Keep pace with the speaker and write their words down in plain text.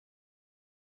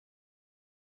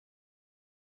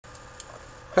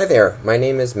Hi there, my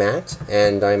name is Matt,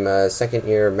 and I'm a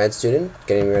second-year med student,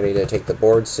 getting ready to take the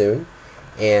board soon,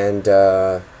 and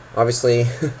obviously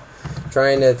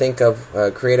trying to think of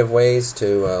creative ways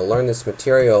to learn this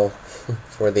material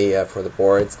for the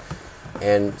boards,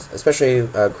 and especially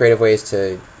creative ways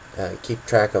to keep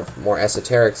track of more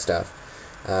esoteric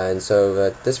stuff. And so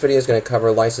this video is going to cover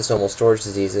lysosomal storage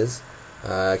diseases.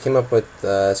 I came up with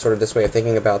sort of this way of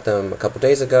thinking about them a couple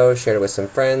days ago, shared it with some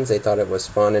friends. They thought it was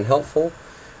fun and helpful.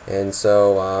 And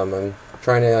so I'm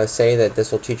trying to say that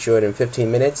this will teach you it in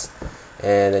 15 minutes,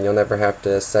 and then you'll never have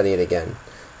to study it again.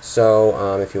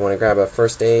 So if you want to grab a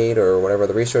first aid or whatever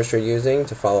the resource you're using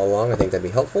to follow along, I think that'd be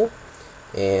helpful.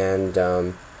 And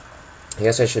I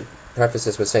guess I should preface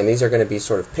this with saying these are going to be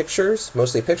sort of pictures,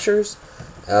 mostly pictures,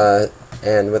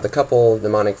 and with a couple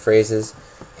mnemonic phrases.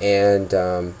 And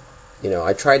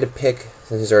I tried to pick,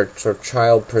 since these are sort of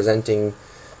child-presenting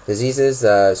diseases,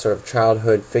 sort of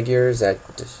childhood figures that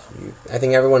I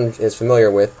think everyone is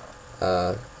familiar with,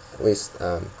 at least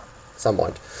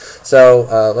somewhat.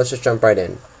 So let's just jump right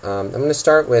in. I'm going to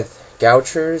start with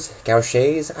Gauchers,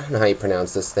 Gauchers, I don't know how you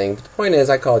pronounce this thing, but the point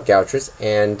is I call it Gauchers,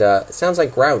 and it sounds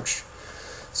like grouch.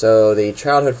 So the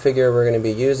childhood figure we're going to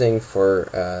be using for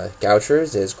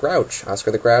Gauchers is Grouch,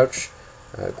 Oscar the Grouch,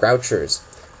 Grouchers.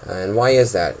 And why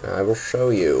is that? I will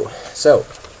show you. So,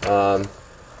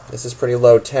 this is pretty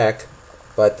low tech,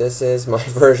 but this is my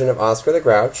version of Oscar the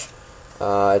Grouch.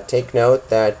 Take note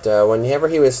that whenever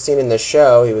he was seen in the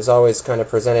show, he was always kind of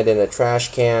presented in a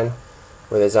trash can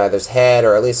with his either his head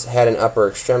or at least head and upper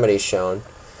extremities shown.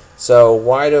 So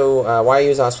why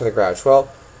use Oscar the Grouch? Well,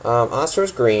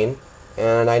 Oscar's green,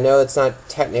 and I know it's not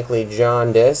technically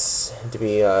jaundice to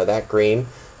be that green,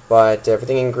 but if you're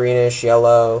thinking greenish,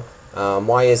 yellow,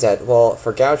 why is that? Well,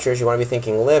 for Gauchers, you want to be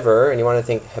thinking liver, and you want to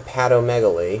think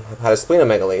hepatosplenomegaly,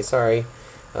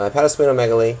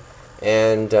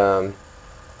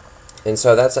 and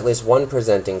so that's at least one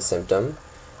presenting symptom.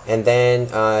 And then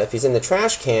if he's in the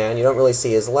trash can, you don't really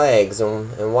see his legs,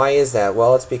 and why is that?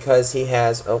 Well, it's because he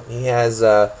has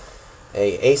a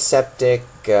aseptic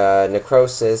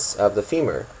necrosis of the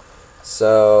femur.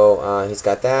 So he's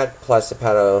got that plus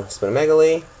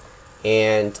hepatosplenomegaly.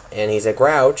 And he's a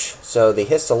grouch, so the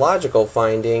histological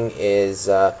finding is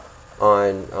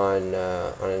on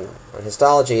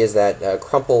histology is that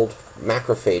crumpled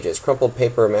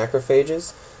paper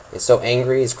macrophages. He's so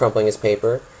angry he's crumpling his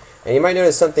paper. And you might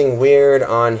notice something weird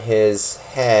on his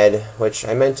head, which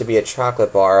I meant to be a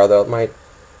chocolate bar, although it might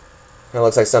kind of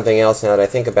looks like something else now that I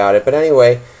think about it. But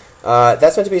anyway,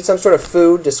 that's meant to be some sort of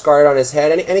food discarded on his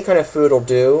head. Any kind of food will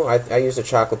do. I used a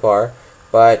chocolate bar,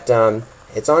 but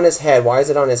it's on his head. Why is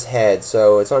it on his head?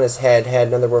 So it's on his head. Head,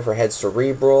 another word for head,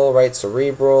 cerebral, right?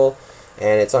 Cerebral.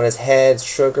 And it's on his head,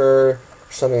 sugar,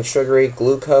 something sugary,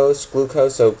 glucose.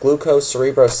 So glucose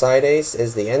cerebrosidase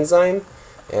is the enzyme,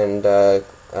 and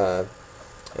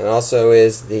also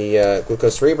is the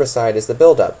glucose cerebroside is the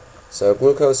buildup. So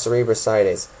glucose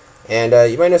cerebrosidase. And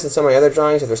you might notice in some of my other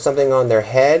drawings, if there's something on their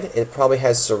head, it probably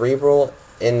has cerebral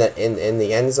in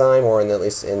the enzyme, or at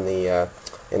least in the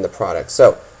product.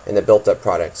 So in the built-up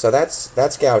product. So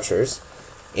that's Gauchers.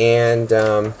 And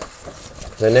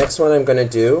the next one I'm going to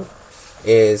do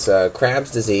is Crabbe's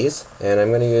disease, and I'm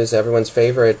going to use everyone's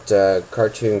favorite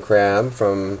cartoon crab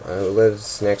from who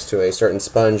lives next to a certain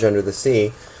sponge under the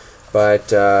sea. But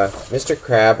Mr.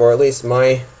 Crab, or at least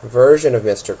my version of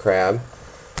Mr. Crab.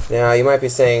 Now you might be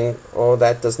saying, oh,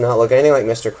 that does not look anything like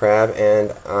Mr. Crab,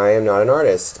 and I am not an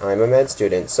artist. I'm a med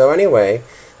student. So anyway,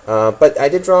 but I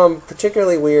did draw him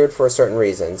particularly weird for a certain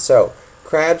reason. So,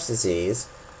 Crabbe's disease.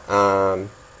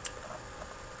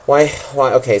 Why?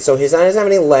 Okay, so he doesn't have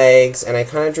any legs, and I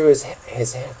kind of drew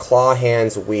his claw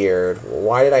hands weird.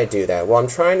 Why did I do that? Well, I'm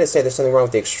trying to say there's something wrong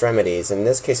with the extremities. In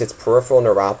this case, it's peripheral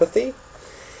neuropathy.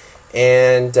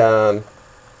 And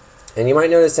you might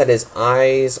notice that his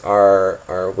eyes are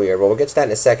weird. Well, we'll get to that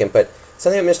in a second. But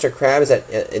something about Mr. Crab is that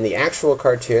in the actual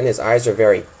cartoon, his eyes are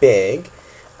very big.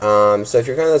 So if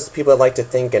you're kind of those people that like to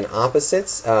think in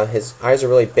opposites, his eyes are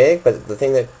really big, but the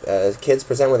thing that kids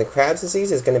present with a Crabbe's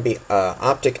disease is going to be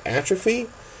optic atrophy.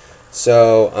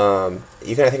 So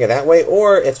you can think of it that way,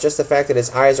 or it's just the fact that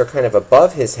his eyes are kind of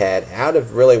above his head, out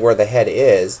of really where the head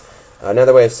is.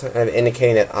 Another way of kind of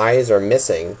indicating that eyes are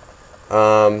missing.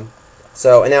 So,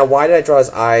 and now why did I draw his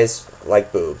eyes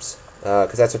like boobs?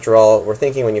 Because that's what were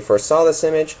thinking when you first saw this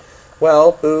image.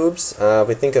 Well, boobs,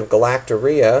 we think of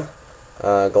galactorrhea.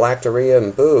 Galactorrhea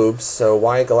and boobs. So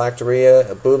why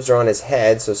galactorrhea? Boobs are on his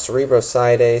head, so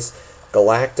cerebrosidase,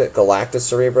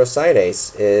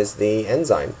 galactocerebrosidase is the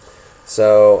enzyme.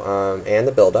 So, and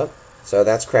the buildup. So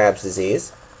that's Crabbe's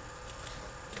disease.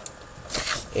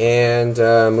 And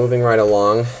moving right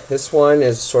along, this one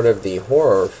is sort of the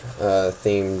horror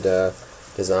themed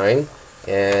design,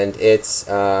 and it's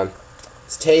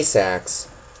Taysachs,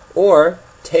 or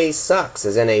Tay Sucks,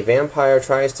 as in a vampire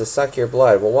tries to suck your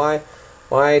blood. Well,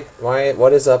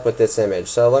 what is up with this image?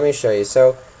 So let me show you.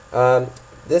 So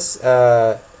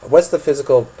what's the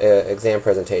physical exam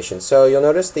presentation? So you'll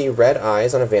notice the red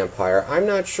eyes on a vampire. I'm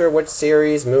not sure which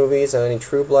series, movies, any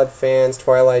True Blood fans,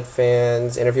 Twilight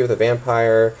fans, Interview with a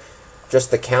Vampire,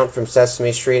 just the Count from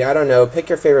Sesame Street. I don't know. Pick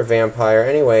your favorite vampire.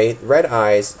 Anyway, red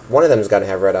eyes. One of them's got to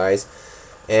have red eyes,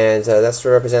 and that's to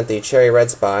represent the cherry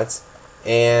red spots.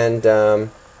 And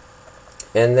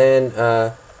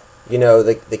then you know,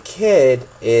 the kid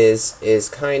is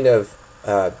kind of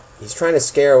he's trying to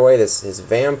scare away his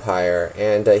vampire,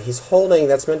 and he's holding,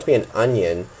 that's meant to be an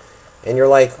onion, and you're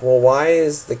like, well, why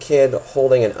is the kid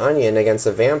holding an onion against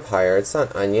a vampire? It's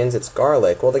not onions, it's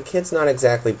garlic. Well, the kid's not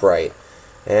exactly bright,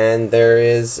 and there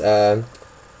is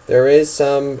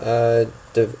some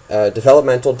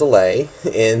developmental delay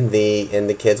in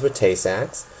the kids with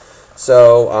Taysachs.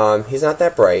 So he's not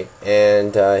that bright,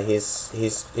 and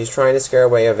he's trying to scare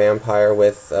away a vampire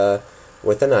with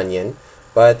an onion.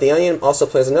 But the onion also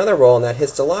plays another role in that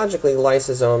histologically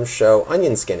lysosomes show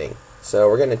onion skinning. So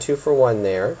we're getting a 2-for-1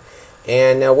 there.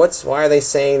 And now why are they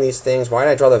saying these things? Why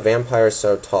did I draw the vampire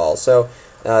so tall? So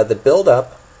the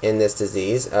buildup in this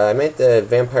disease, I meant the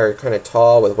vampire kind of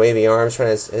tall with wavy arms, trying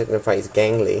to signify he's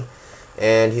gangly.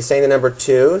 And he's saying the number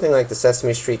 2, thing like the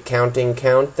Sesame Street counting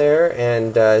count there.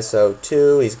 And so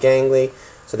 2, he's gangly.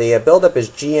 So the buildup is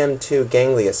GM2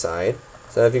 ganglioside.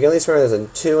 So if you can at least remember there's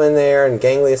a 2 in there and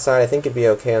ganglioside, I think you'd be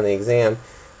okay on the exam.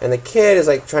 And the kid is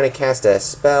like trying to cast a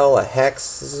spell, a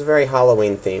hex. This is very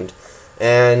Halloween themed.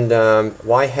 And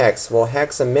why hex? Well,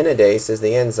 hexaminidase is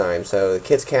the enzyme. So the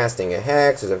kid's casting a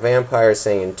hex. There's a vampire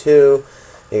saying 2.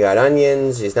 You got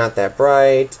onions. He's not that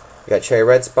bright. You got cherry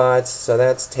red spots. So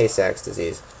that's Tay-Sachs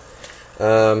disease.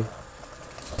 All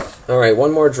right,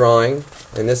 one more drawing,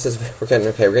 and this is we're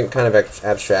getting kind of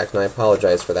abstract, and I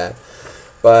apologize for that.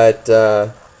 But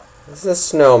this is a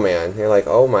snowman. You're like,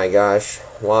 oh my gosh,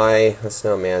 why a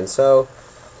snowman? So,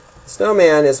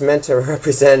 snowman is meant to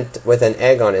represent with an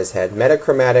egg on his head,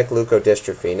 metachromatic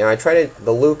leukodystrophy. Now,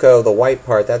 the white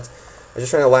part, I'm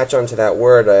just trying to latch onto that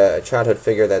word, a childhood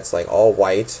figure that's like all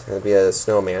white. It would be a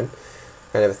snowman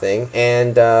kind of a thing.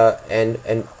 And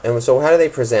so how do they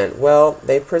present? Well,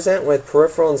 they present with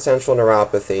peripheral and central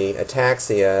neuropathy,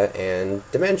 ataxia, and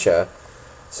dementia.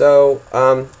 So,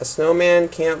 a snowman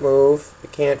can't move,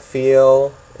 it can't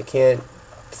feel, it can't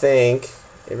think,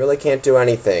 it really can't do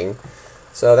anything.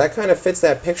 So that kind of fits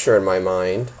that picture in my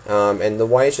mind. And the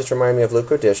whites just remind me of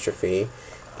leukodystrophy.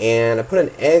 And I put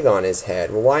an egg on his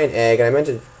head. Well, why an egg? And I meant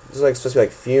this is like supposed to be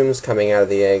like fumes coming out of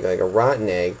the egg, like a rotten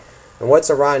egg. And what's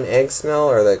a rotten egg smell,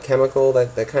 or the chemical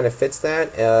that kind of fits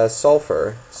that?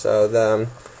 Sulfur. So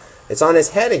it's on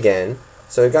his head again.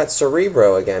 So we've got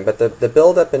cerebro again, but the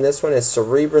buildup in this one is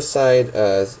cerebroside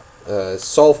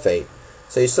sulfate.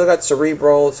 So you still got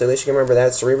cerebral, so at least you can remember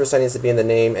that. Cerebroside needs to be in the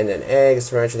name, and an egg,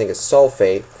 so remember, I think is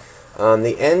sulfate.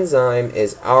 The enzyme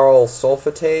is aryl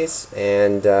sulfatase,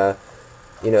 and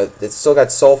you know, it's still got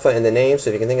sulfa in the name, so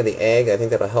if you can think of the egg, I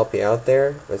think that'll help you out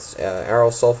there. It's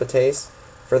aryl sulfatase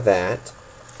for that.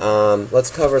 Let's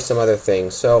cover some other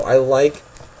things. So I like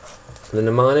the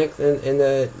mnemonic in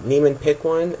the Niemann-Pick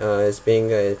one as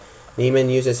being Niemann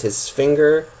uses his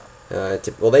finger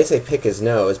well, they say pick his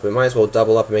nose, but we might as well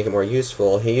double up and make it more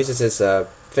useful. He uses his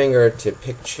finger to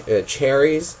pick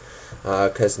cherries,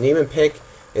 because Niemann-Pick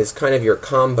is kind of your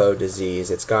combo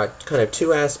disease. It's got kind of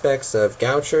 2 aspects of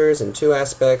Gauchers and 2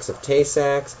 aspects of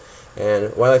Taysachs.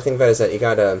 And what I think about is that you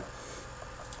got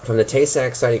from the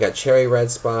Taysachs side, you got cherry red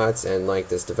spots and like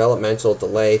this developmental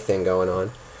delay thing going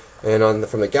on. And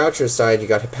from the Gauchers side, you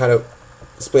got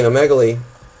hepatosplenomegaly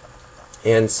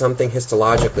and something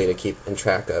histologically to keep in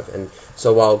track of. And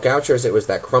so while Gauchers, it was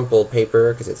that crumpled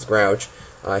paper because it's grouch.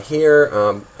 Here,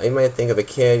 you might think of a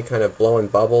kid kind of blowing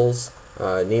bubbles.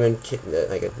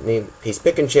 He's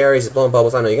picking cherries, he's blowing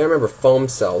bubbles. I don't know, you gotta remember foam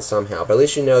cells somehow, but at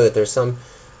least you know that there's some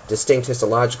distinct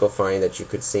histological finding that you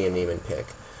could see in Niemann-Pick.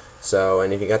 So,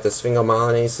 and if you got the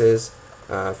sphingomyelinases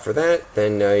for that,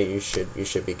 then you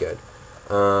should be good.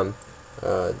 Then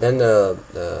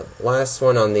the last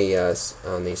one on the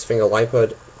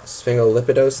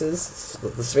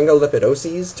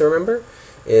sphingolipidoses to remember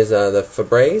is the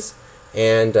Fabry's,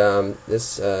 and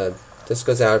this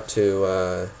goes out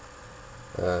to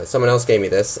someone else gave me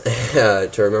this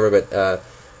to remember, but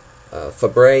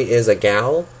Fabry is a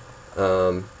gal.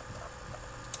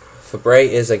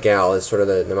 Fabry is a gal is sort of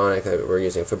the mnemonic that we're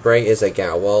using. Fabry is a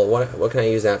gal. Well, what can I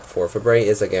use that for? Fabry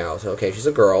is a gal. So, okay, she's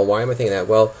a girl. Why am I thinking that?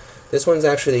 Well, this one's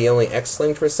actually the only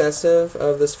X-linked recessive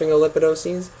of the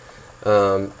sphingolipidoses.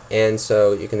 And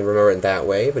so you can remember it that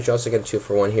way, but you also get a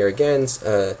 2-for-1 here again.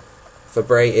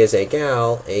 Fabry is a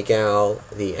gal,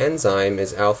 the enzyme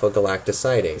is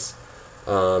alpha-galactosidase.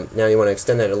 Now you want to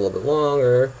extend that a little bit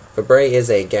longer. Fabry is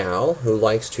a gal who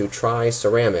likes to try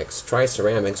ceramics. Try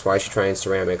ceramics, why is she trying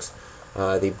ceramics?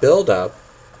 The buildup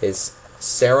is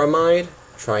ceramide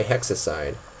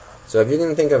trihexoside. So if you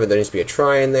can think of it, there needs to be a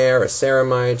tri in there, a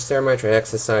ceramide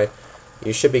trihexoside,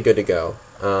 you should be good to go.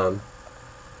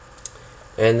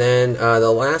 And then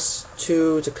the last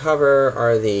two to cover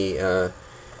are the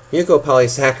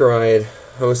mucopolysaccharide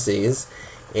hoses,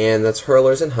 and that's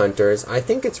Hurlers and Hunters. I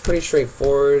think it's pretty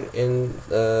straightforward in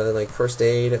like first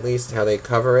aid, at least, how they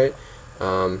cover it.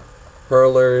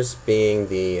 Hurlers being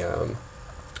the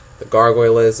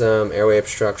gargoylism, airway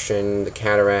obstruction, the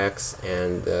cataracts,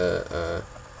 and the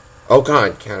oh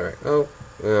god, cataract. Oh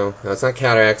no, it's not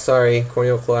cataract. Sorry,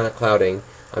 corneal clouding.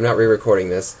 I'm not re-recording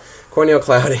this. Corneal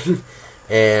clouding,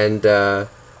 and so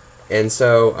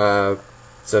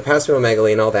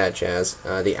hepatosplenomegaly and all that jazz.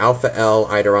 The alpha L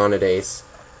iduronidase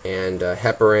and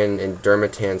heparin and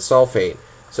dermatan sulfate.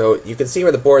 So you can see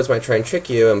where the boards might try and trick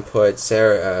you and put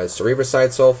cerebroside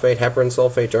sulfate, heparin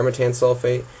sulfate, dermatan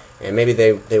sulfate, and maybe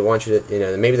they want you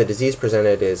to, maybe the disease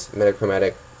presented is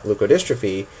metachromatic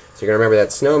leukodystrophy. So you're gonna remember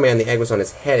that Snowman, the egg was on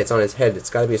his head. It's on his head.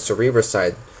 It's got to be a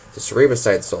cerebroside, the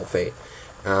cerebroside sulfate.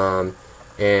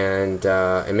 And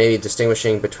maybe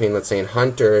distinguishing between, let's say, in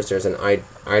Hunters, there's an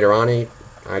iduronate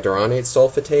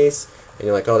sulfatase, and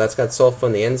you're like, oh, that's got sulfa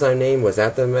in the enzyme name. Was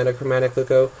that the metachromatic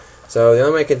leuko? So the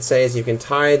only way I could say is you can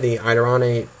tie the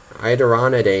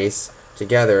iduronidase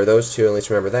together, those two, at least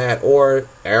remember that, or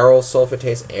aryl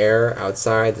sulfatase, air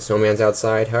outside, the Snowman's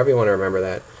outside, however you want to remember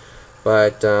that.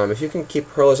 But if you can keep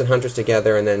Hurlers and Hunters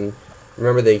together and then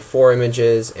remember the 4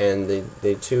 images and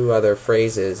the 2 other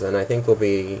phrases, and I think we'll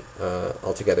be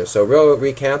all together. So real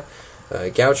recap,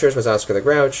 Gauchers was Oscar the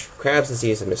Grouch, Crab's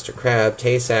disease is Mr. Crab,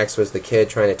 Taysachs was the kid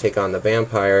trying to take on the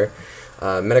vampire,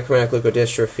 metachromatic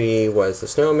leukodystrophy was the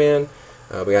Snowman,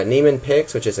 we got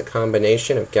Niemann-Pick, which is a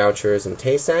combination of Gauchers and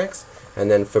Taysachs, and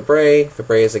then Fabry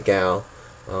is a gal,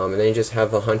 and then you just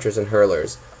have the Hunters and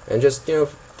Hurlers. And just,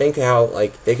 think how,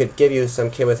 like, they could give you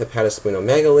some kid with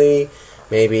hepatosplenomegaly,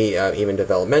 maybe even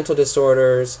developmental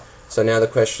disorders. So now the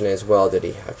question is, well, did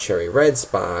he have cherry red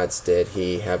spots? Did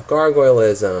he have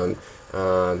gargoylism?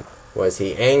 Was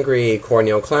he angry,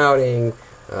 corneal clouding?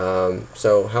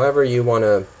 So however you want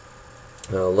to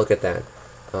look at that.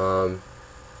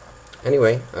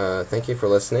 Anyway, thank you for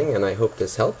listening, and I hope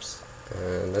this helps.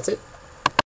 And that's it.